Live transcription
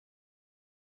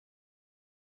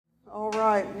All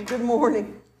right. Well, good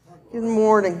morning. Good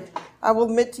morning. I will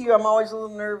admit to you, I'm always a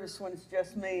little nervous when it's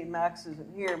just me and Max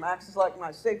isn't here. Max is like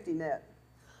my safety net.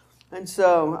 And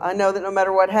so I know that no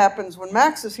matter what happens, when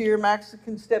Max is here, Max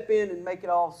can step in and make it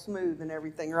all smooth and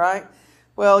everything, right?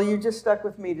 Well, you just stuck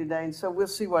with me today, and so we'll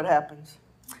see what happens.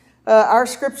 Our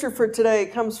scripture for today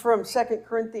comes from 2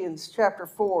 Corinthians chapter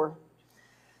 4.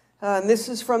 And this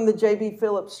is from the J.B.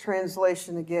 Phillips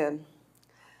translation again.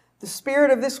 The spirit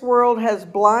of this world has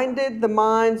blinded the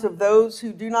minds of those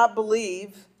who do not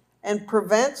believe and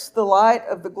prevents the light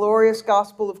of the glorious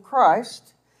gospel of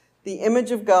Christ, the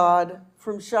image of God,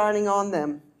 from shining on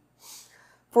them.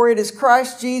 For it is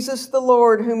Christ Jesus the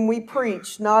Lord whom we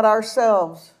preach, not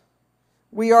ourselves.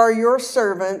 We are your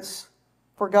servants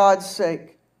for God's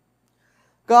sake.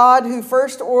 God, who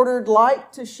first ordered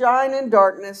light to shine in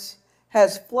darkness,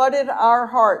 has flooded our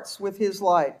hearts with his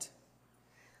light.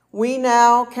 We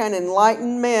now can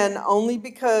enlighten men only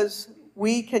because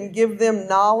we can give them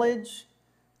knowledge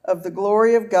of the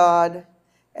glory of God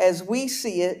as we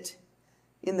see it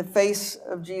in the face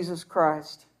of Jesus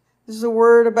Christ. This is a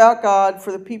word about God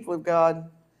for the people of God.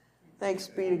 Thanks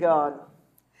be to God.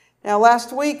 Now,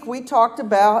 last week we talked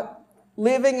about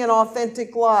living an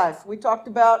authentic life. We talked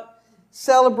about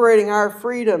celebrating our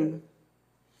freedom.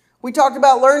 We talked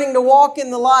about learning to walk in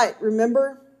the light,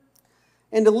 remember?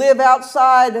 And to live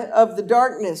outside of the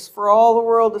darkness for all the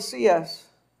world to see us.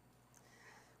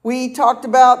 We talked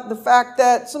about the fact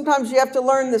that sometimes you have to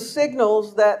learn the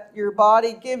signals that your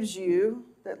body gives you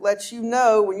that lets you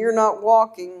know when you're not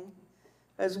walking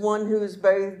as one who is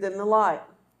bathed in the light.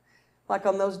 Like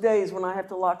on those days when I have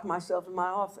to lock myself in my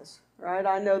office, right?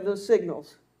 I know those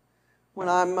signals when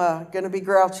I'm going to be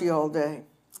grouchy all day.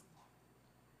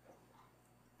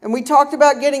 And we talked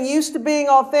about getting used to being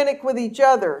authentic with each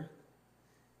other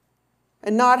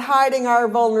and not hiding our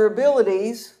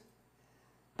vulnerabilities,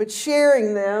 but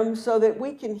sharing them so that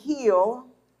we can heal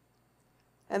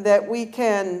and that we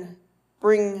can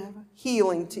bring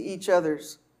healing to each other.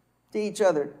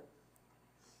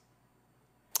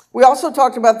 We also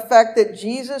talked about the fact that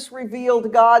Jesus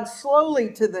revealed God slowly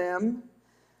to them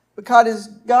because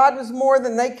God was more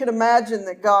than they could imagine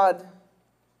that God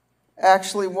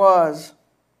actually was.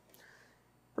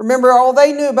 Remember, all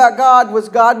they knew about God was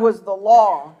the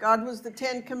law. God was the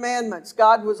 10 Commandments.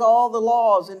 God was all the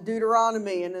laws in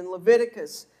Deuteronomy and in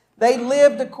Leviticus. They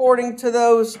lived according to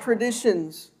those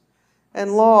traditions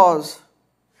and laws.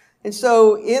 And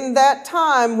so in that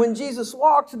time when Jesus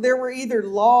walked, there were either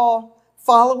law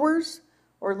followers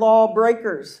or law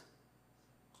breakers.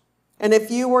 And if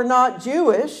you were not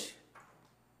Jewish,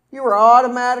 you were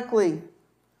automatically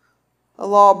a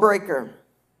law breaker.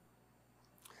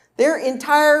 Their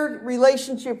entire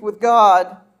relationship with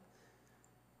God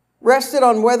rested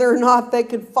on whether or not they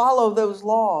could follow those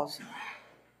laws.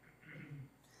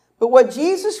 But what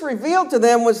Jesus revealed to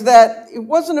them was that it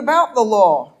wasn't about the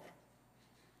law.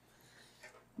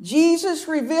 Jesus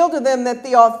revealed to them that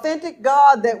the authentic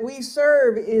God that we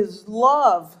serve is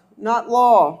love, not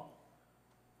law.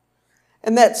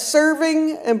 And that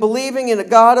serving and believing in a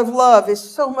God of love is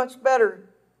so much better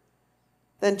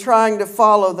than trying to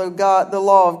follow the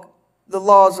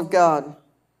laws of God.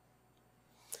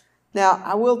 Now,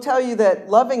 I will tell you that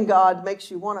loving God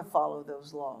makes you want to follow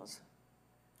those laws.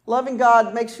 Loving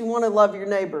God makes you want to love your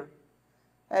neighbor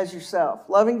as yourself.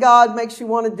 Loving God makes you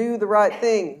want to do the right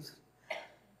things.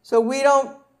 So we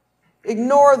don't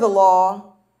ignore the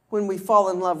law when we fall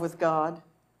in love with God.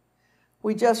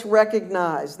 We just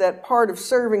recognize that part of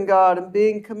serving God and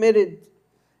being committed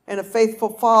and a faithful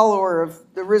follower of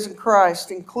the risen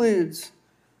Christ includes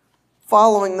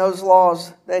following those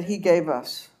laws that he gave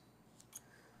us.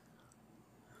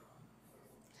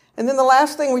 And then the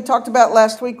last thing we talked about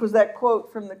last week was that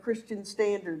quote from the Christian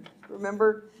Standard.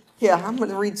 Remember? Yeah, I'm going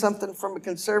to read something from a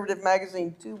conservative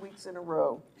magazine 2 weeks in a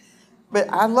row.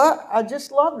 But I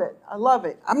just love it. I love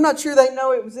it. I'm not sure they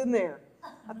know it was in there.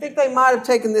 I think they might have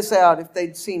taken this out if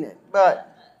they'd seen it.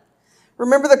 But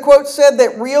remember the quote said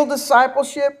that real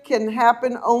discipleship can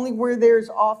happen only where there's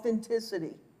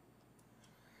authenticity.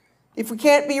 If we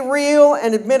can't be real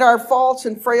and admit our faults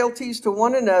and frailties to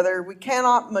one another, we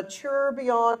cannot mature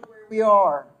beyond where we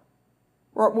are.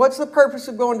 What's the purpose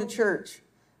of going to church?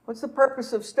 What's the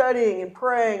purpose of studying and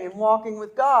praying and walking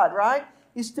with God, right?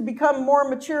 Is to become more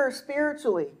mature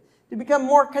spiritually, to become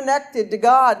more connected to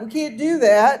God. We can't do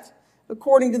that,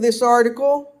 according to this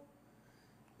article,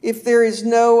 if there is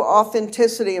no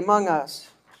authenticity among us.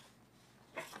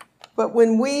 But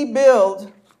when we build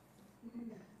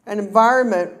an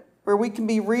environment where we can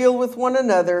be real with one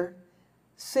another,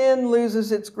 sin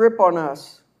loses its grip on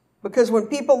us. Because when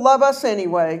people love us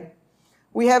anyway,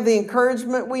 We have the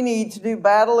encouragement we need to do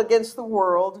battle against the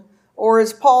world, or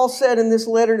as Paul said in this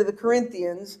letter to the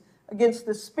Corinthians, against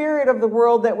the spirit of the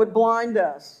world that would blind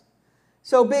us.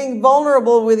 So being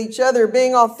vulnerable with each other,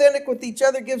 being authentic with each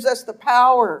other gives us the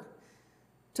power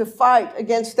to fight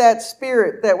against that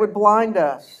spirit that would blind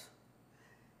us.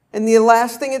 And the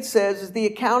last thing it says is the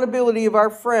accountability of our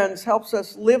friends helps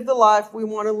us live the life we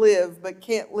want to live but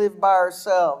can't live by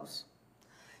ourselves.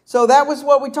 So that was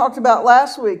what we talked about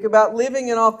last week, about living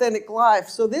an authentic life.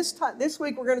 So this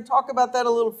week we're going to talk about that a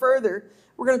little further.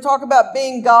 We're going to talk about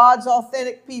being God's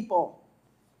authentic people.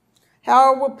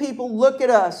 How will people look at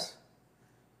us?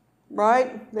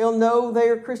 Right? They'll know they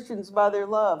are Christians by their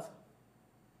love.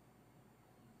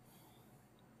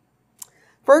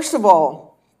 First of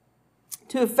all,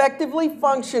 to effectively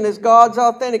function as God's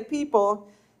authentic people,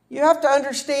 you have to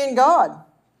understand God.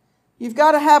 You've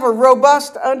got to have a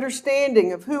robust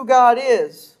understanding of who God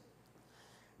is.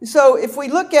 So if we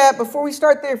look at, before we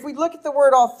start there, if we look at the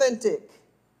word authentic,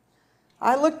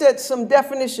 I looked at some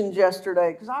definitions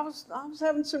yesterday because I was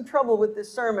having some trouble with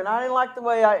this sermon. I didn't like the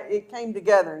way it came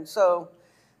together. And so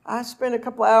I spent a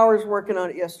couple of hours working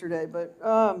on it yesterday. But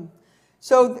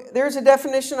so there's a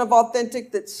definition of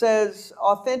authentic that says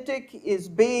authentic is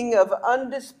being of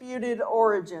undisputed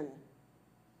origin.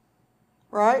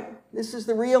 Right? This is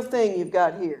the real thing you've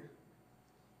got here.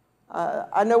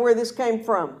 I know where this came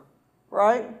from.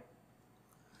 Right?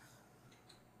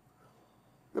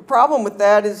 The problem with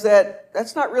that is that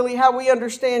that's not really how we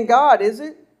understand God, is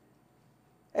it?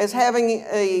 As having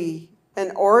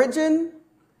an origin.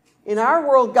 In our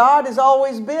world, God has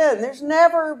always been. There's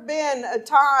never been a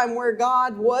time where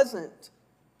God wasn't.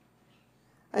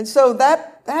 And so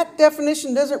that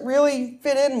definition doesn't really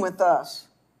fit in with us.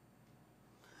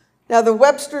 Now, the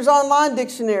Webster's Online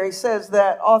Dictionary says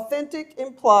that authentic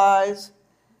implies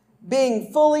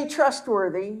being fully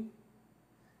trustworthy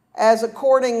as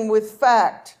according with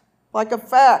fact, like a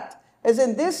fact, as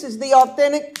in this is the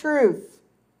authentic truth.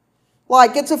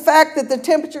 Like it's a fact that the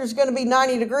temperature is going to be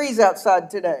 90 degrees outside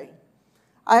today.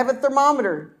 I have a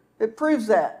thermometer that proves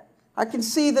that. I can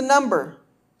see the number.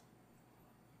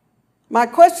 My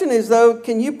question is, though,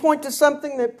 can you point to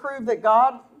something that proves that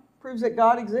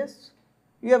God exists?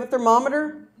 You have a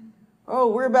thermometer?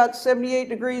 Oh, we're about 78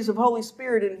 degrees of Holy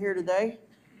Spirit in here today.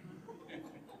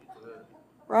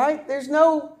 Right? There's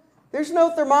no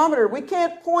thermometer. We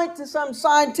can't point to some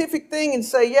scientific thing and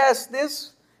say, yes,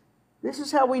 this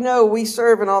is how we know we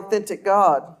serve an authentic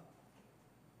God.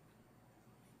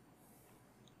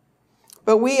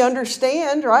 But we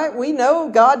understand, right? We know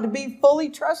God to be fully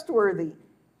trustworthy.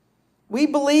 We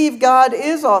believe God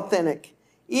is authentic.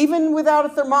 Even without a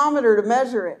thermometer to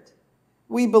measure it,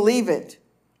 we believe it.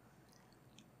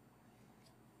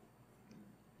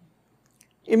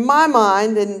 In my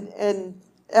mind, and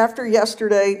after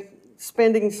yesterday,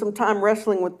 spending some time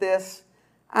wrestling with this,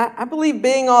 I believe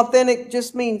being authentic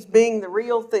just means being the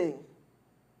real thing.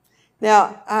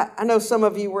 Now, I know some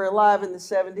of you were alive in the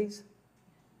 70s.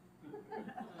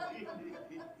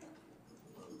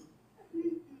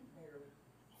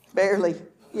 Barely.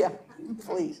 Yeah,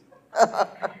 please.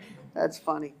 That's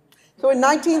funny. So in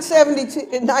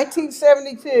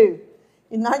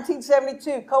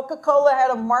 1972, Coca-Cola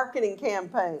had a marketing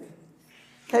campaign.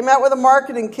 Came out with a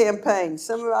marketing campaign.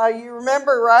 Some of you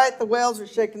remember, right? The whales are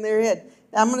shaking their head.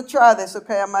 Now, I'm going to try this,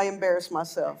 okay? I may embarrass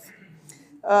myself.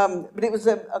 But it was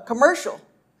a commercial.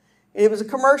 It was a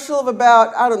commercial of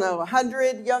about,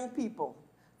 100 young people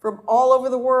from all over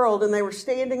the world, and they were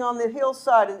standing on the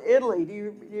hillside in Italy. Do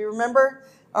you remember?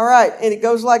 All right, and it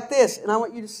goes like this, and I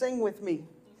want you to sing with me,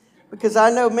 because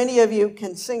I know many of you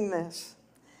can sing this.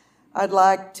 I'd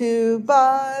like to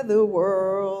buy the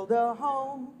world a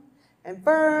home and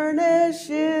furnish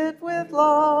it with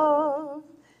love,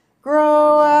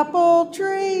 grow apple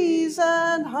trees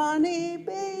and honey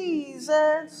bees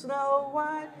and snow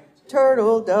white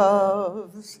turtle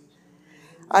doves.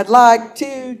 I'd like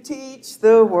to teach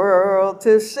the world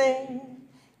to sing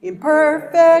in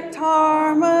perfect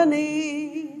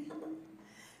harmony.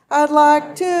 I'd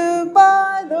like to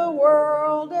buy the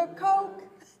world a Coke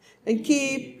and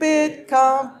keep it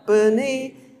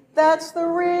company. That's the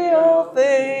real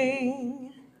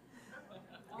thing.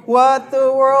 What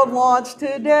the world wants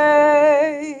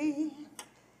today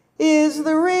is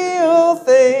the real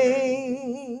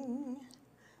thing.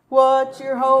 What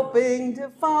you're hoping to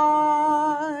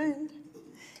find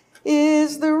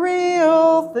is the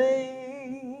real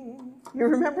thing. You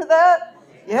remember that?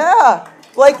 Yeah.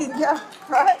 Blake and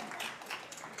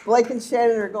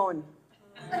Shannon are going.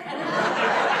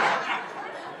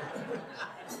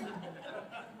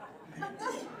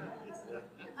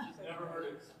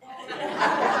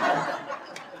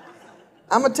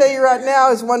 I'm going to tell you right now,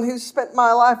 as one who's spent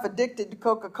my life addicted to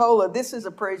Coca-Cola, this is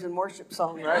a praise and worship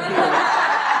song right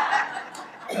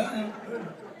here.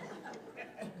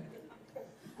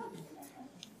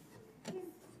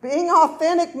 Being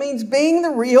authentic means being the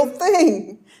real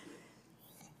thing.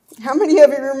 How many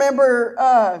of you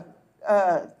remember,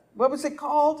 what was it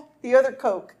called? The other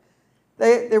Coke.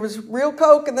 There was real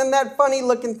Coke, and then that funny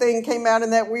looking thing came out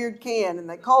in that weird can, and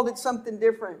they called it something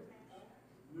different.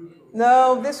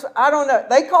 No, I don't know.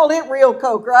 They called it real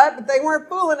Coke, right? But they weren't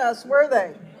fooling us, were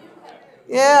they?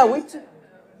 Yeah,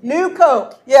 new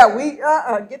Coke.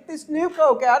 Yeah, get this new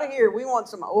Coke out of here. We want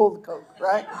some old Coke,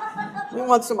 right? We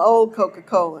want some old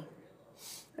Coca-Cola.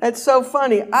 That's so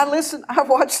funny. I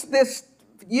watched this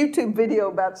YouTube video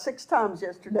about 6 times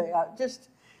yesterday.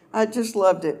 I just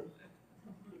loved it.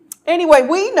 Anyway,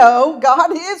 we know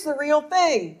God is the real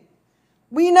thing.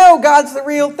 We know God's the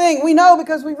real thing. We know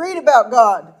because we read about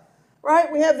God,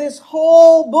 right? We have this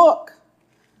whole book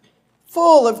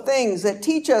full of things that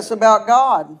teach us about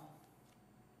God.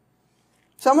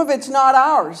 Some of it's not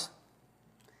ours.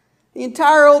 The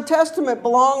entire Old Testament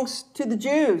belongs to the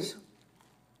Jews.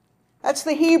 That's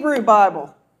the Hebrew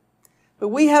Bible. But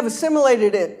we have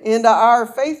assimilated it into our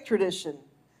faith tradition.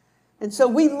 And so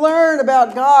we learn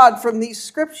about God from these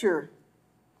scripture.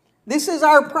 This is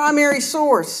our primary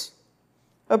source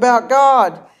about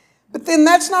God. But then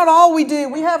that's not all we do.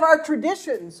 We have our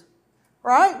traditions,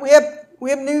 right? We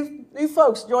have new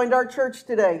folks joined our church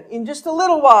today. In just a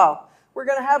little while, we're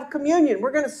going to have communion.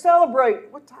 We're going to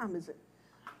celebrate. What time is it?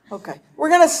 Okay. We're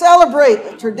going to celebrate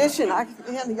the tradition.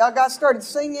 Y'all got started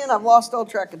singing. I've lost all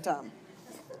track of time.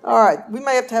 All right. We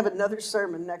may have to have another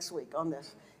sermon next week on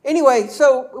this. Anyway,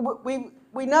 so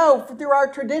we know through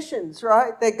our traditions,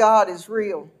 right, that God is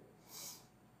real.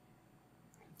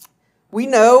 We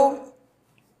know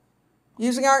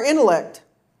using our intellect,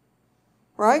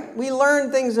 right? We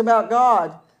learn things about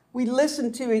God. We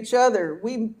listen to each other.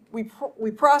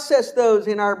 We process those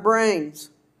in our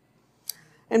brains.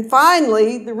 And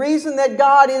finally, the reason that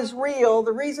God is real,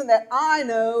 the reason that I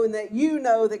know and that you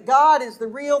know that God is the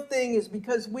real thing is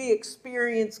because we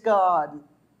experience God.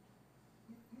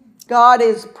 God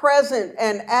is present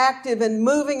and active and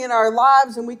moving in our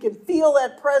lives, and we can feel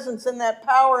that presence and that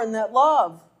power and that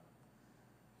love.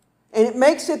 And it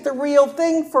makes it the real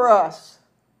thing for us.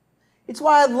 It's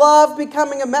why I love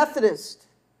becoming a Methodist.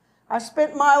 I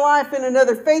spent my life in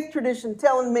another faith tradition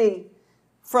telling me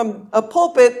from a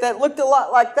pulpit that looked a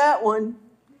lot like that one,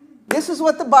 this is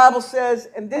what the Bible says,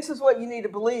 and this is what you need to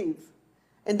believe.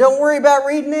 And don't worry about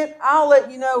reading it. I'll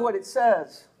let you know what it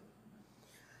says.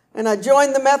 And I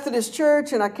joined the Methodist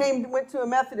church, and went to a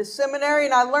Methodist seminary,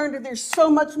 and I learned that there's so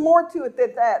much more to it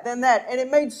than that. And it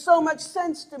made so much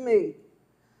sense to me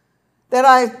that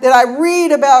I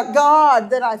read about God,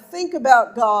 that I think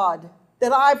about God,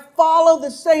 that I follow the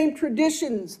same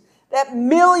traditions that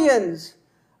millions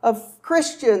of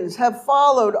Christians have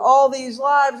followed all these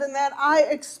lives, and that I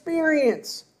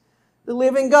experience the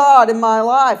living God in my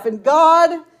life. And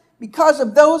God, because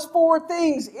of those 4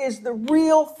 things, is the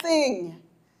real thing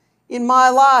in my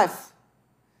life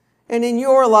and in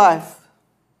your life.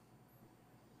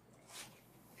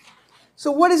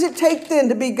 So what does it take then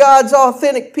to be God's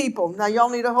authentic people? Now y'all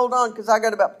need to hold on because I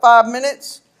got about 5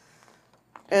 minutes.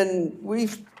 And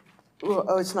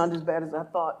it's not as bad as I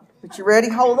thought. But you ready?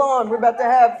 Hold on. We're about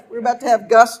to have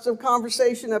gusts of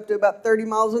conversation up to about 30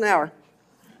 miles an hour.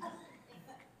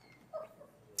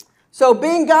 So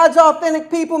being God's authentic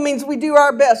people means we do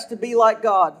our best to be like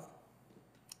God.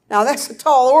 Now that's a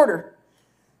tall order,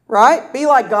 right? Be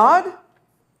like God?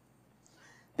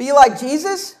 Be like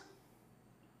Jesus?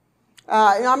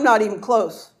 I'm not even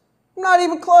close. I'm not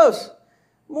even close.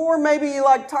 More maybe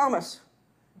like Thomas,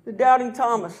 the doubting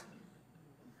Thomas,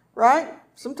 right?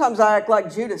 Sometimes I act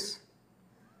like Judas.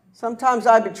 Sometimes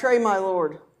I betray my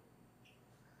Lord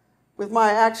with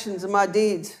my actions and my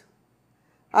deeds.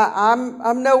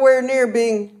 I'm nowhere near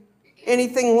being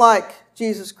anything like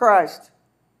Jesus Christ.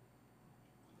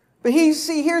 But here's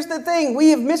the thing.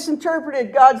 We have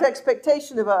misinterpreted God's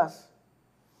expectation of us.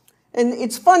 And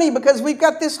it's funny because we've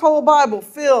got this whole Bible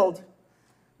filled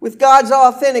with God's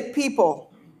authentic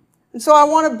people. And so I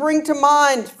want to bring to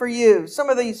mind for you some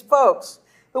of these folks.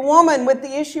 The woman with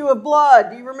the issue of blood.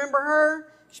 Do you remember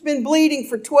her? She's been bleeding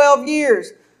for 12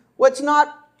 years. What's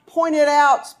not pointed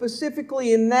out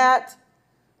specifically in that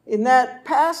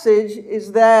passage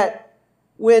is that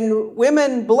when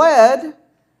women bled,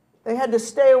 they had to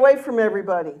stay away from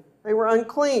everybody. They were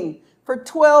unclean. For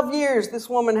 12 years, this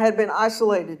woman had been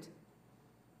isolated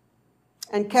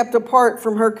and kept apart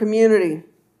from her community.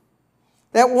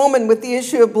 That woman with the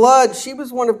issue of blood, she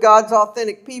was one of God's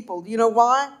authentic people. Do you know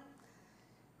why?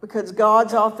 Because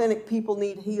God's authentic people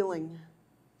need healing.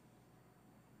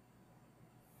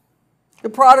 The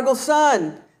prodigal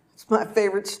son, it's my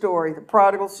favorite story. The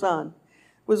prodigal son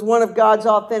was one of God's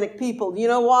authentic people. You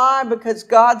know why? Because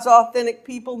God's authentic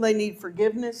people, they need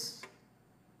forgiveness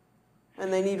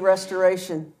and they need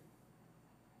restoration.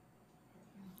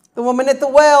 The woman at the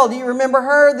well, do you remember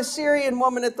her? The Syrian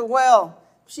woman at the well.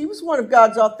 She was one of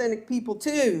God's authentic people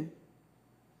too.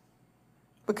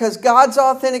 Because God's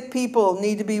authentic people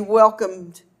need to be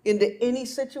welcomed into any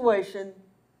situation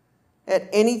at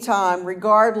any time,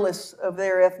 regardless of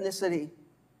their ethnicity.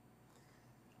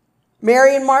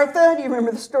 Mary and Martha, do you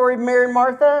remember the story of Mary and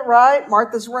Martha, right?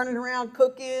 Martha's running around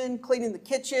cooking, cleaning the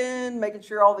kitchen, making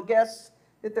sure all the guests,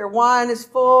 that their wine is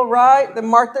full, right? Then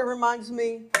Martha reminds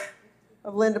me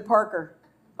of Linda Parker.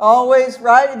 Always,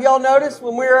 right? Have y'all noticed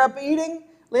when we're up eating,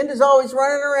 Linda's always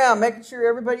running around, making sure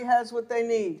everybody has what they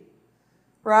need.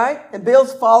 Right? And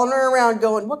Bill's following her around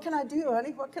going, what can I do,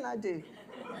 honey? What can I do?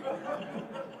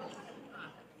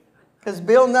 Because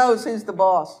Bill knows who's the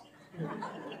boss.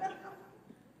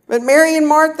 But Mary and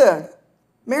Martha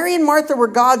were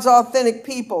God's authentic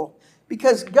people.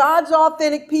 Because God's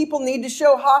authentic people need to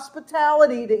show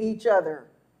hospitality to each other.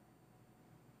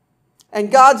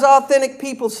 And God's authentic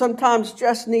people sometimes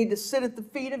just need to sit at the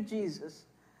feet of Jesus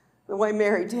the way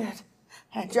Mary did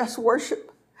and just worship.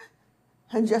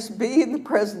 And just be in the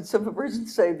presence of a risen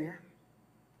Savior.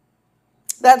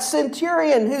 That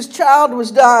centurion whose child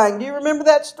was dying. Do you remember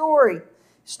that story?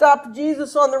 Stopped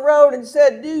Jesus on the road and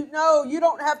said, no, you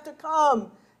don't have to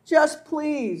come. Just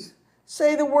please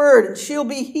say the word and she'll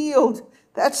be healed.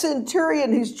 That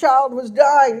centurion whose child was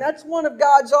dying, that's one of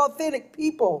God's authentic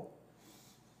people.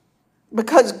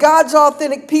 Because God's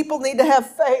authentic people need to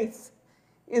have faith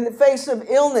in the face of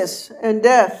illness and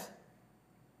death.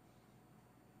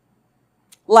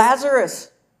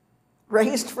 Lazarus,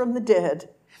 raised from the dead.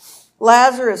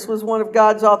 Lazarus was one of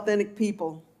God's authentic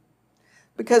people.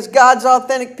 Because God's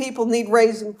authentic people need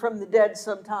raising from the dead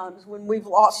sometimes when we've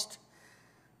lost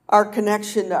our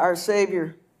connection to our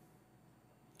Savior.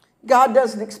 God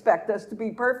doesn't expect us to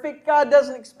be perfect. God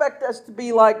doesn't expect us to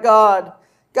be like God.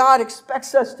 God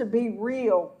expects us to be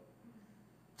real,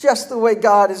 just the way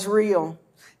God is real.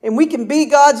 And we can be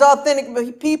God's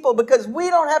authentic people because we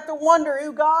don't have to wonder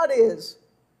who God is.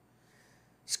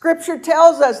 Scripture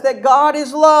tells us that God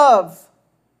is love.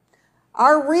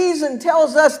 Our reason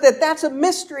tells us that that's a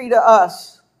mystery to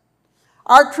us.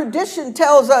 Our tradition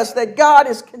tells us that God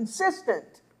is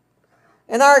consistent.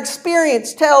 And our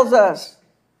experience tells us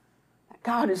that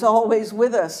God is always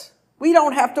with us. We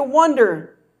don't have to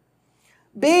wonder.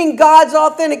 Being God's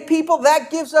authentic people,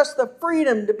 that gives us the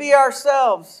freedom to be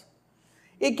ourselves.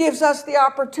 It gives us the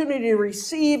opportunity to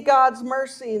receive God's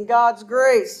mercy and God's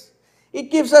grace. It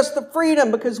gives us the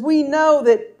freedom because we know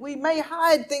that we may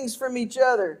hide things from each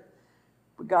other,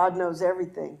 but God knows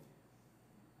everything.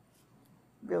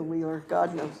 Bill Wheeler,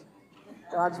 God knows.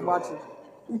 God's watching.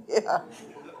 Yeah,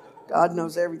 God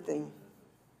knows everything.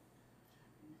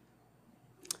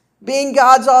 Being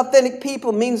God's authentic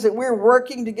people means that we're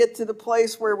working to get to the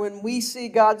place where when we see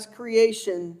God's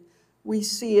creation, we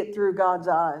see it through God's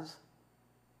eyes.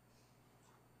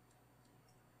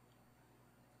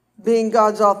 Being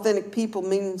God's authentic people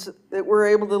means that we're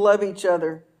able to love each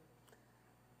other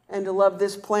and to love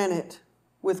this planet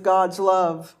with God's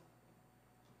love.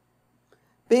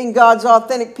 Being God's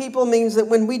authentic people means that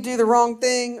when we do the wrong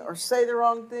thing or say the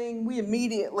wrong thing, we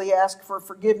immediately ask for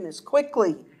forgiveness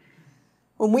quickly.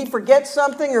 When we forget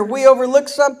something or we overlook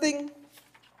something,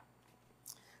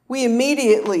 we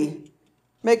immediately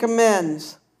make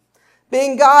amends.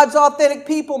 Being God's authentic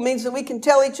people means that we can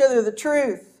tell each other the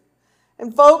truth.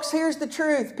 And folks, here's the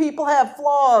truth. People have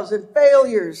flaws and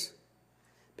failures.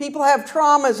 People have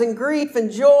traumas and grief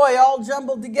and joy all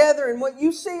jumbled together. And what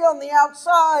you see on the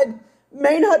outside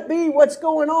may not be what's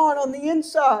going on the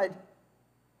inside.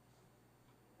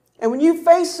 And when you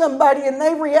face somebody and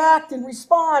they react and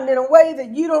respond in a way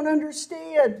that you don't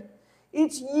understand,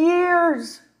 it's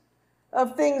years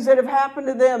of things that have happened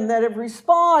to them that have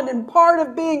responded. And part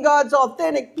of being God's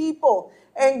authentic people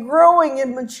and growing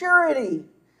in maturity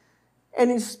and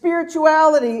in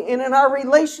spirituality and in our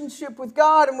relationship with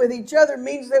God and with each other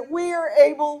means that we are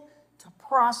able to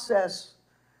process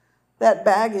that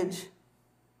baggage.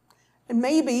 And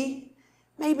maybe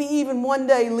even one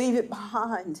day leave it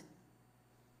behind.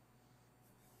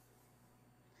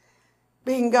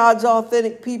 Being God's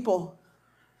authentic people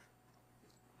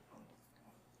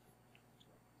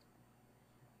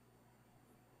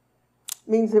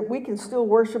means that we can still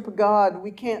worship a God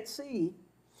we can't see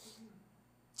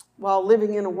while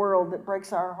living in a world that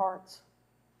breaks our hearts.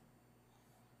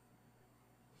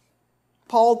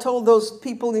 Paul told those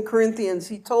people in Corinthians,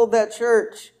 he told that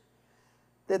church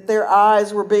that their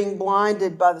eyes were being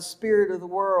blinded by the spirit of the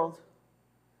world.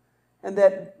 And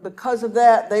that because of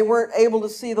that, they weren't able to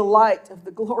see the light of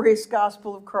the glorious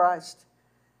gospel of Christ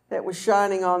that was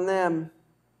shining on them.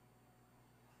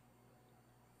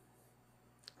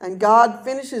 And God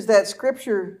finishes that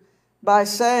scripture by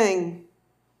saying,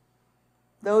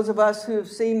 those of us who have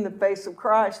seen the face of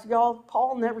Christ, y'all,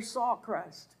 Paul never saw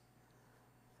Christ.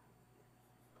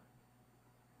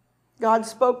 God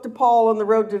spoke to Paul on the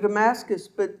road to Damascus,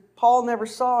 but Paul never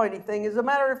saw anything. As a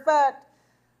matter of fact,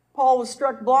 Paul was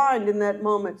struck blind in that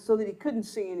moment so that he couldn't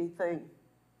see anything.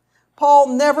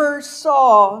 Paul never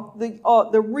saw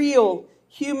the real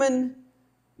human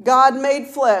God-made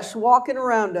flesh walking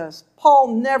around us.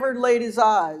 Paul never laid his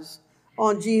eyes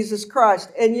on Jesus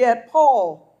Christ. And yet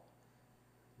Paul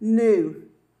knew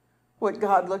what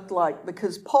God looked like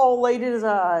because Paul laid his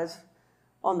eyes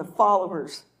on the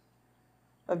followers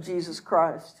of Jesus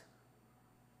Christ.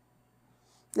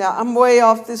 Now, I'm way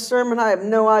off this sermon. I have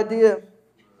no idea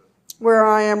where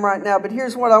I am right now, but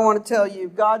here's what I want to tell you.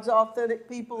 God's authentic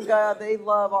people, God, they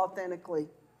love authentically.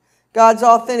 God's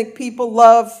authentic people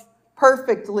love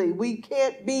perfectly. We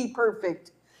can't be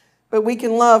perfect, but we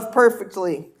can love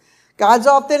perfectly. God's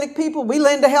authentic people, we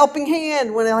lend a helping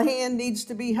hand when a hand needs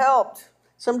to be helped.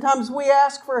 Sometimes we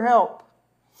ask for help.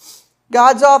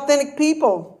 God's authentic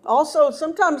people, also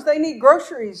sometimes they need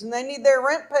groceries and they need their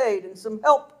rent paid and some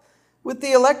help with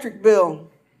the electric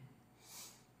bill.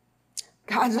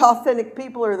 God's authentic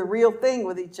people are the real thing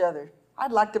with each other.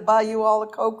 I'd like to buy you all a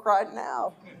Coke right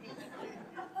now.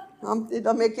 Did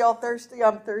I make y'all thirsty?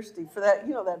 I'm thirsty for that.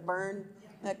 You know that burn,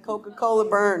 that Coca-Cola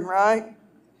burn, right?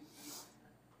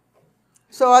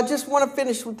 So I just want to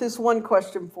finish with this one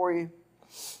question for you.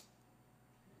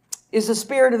 Is the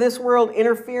spirit of this world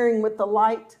interfering with the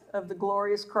light of the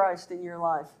glorious Christ in your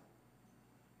life?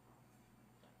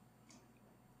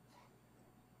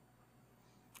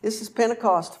 This is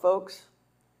Pentecost, folks.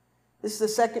 This is the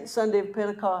second Sunday of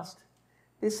Pentecost.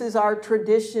 This is our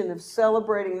tradition of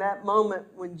celebrating that moment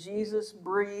when Jesus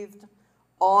breathed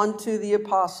onto the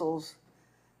apostles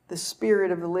the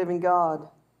Spirit of the living God.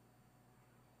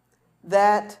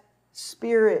 That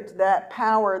Spirit, that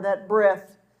power, that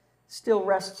breath still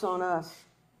rests on us.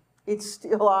 It's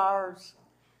still ours.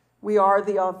 We are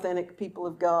the authentic people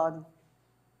of God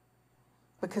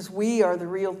because we are the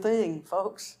real thing,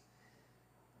 folks.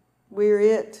 We're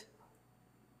it.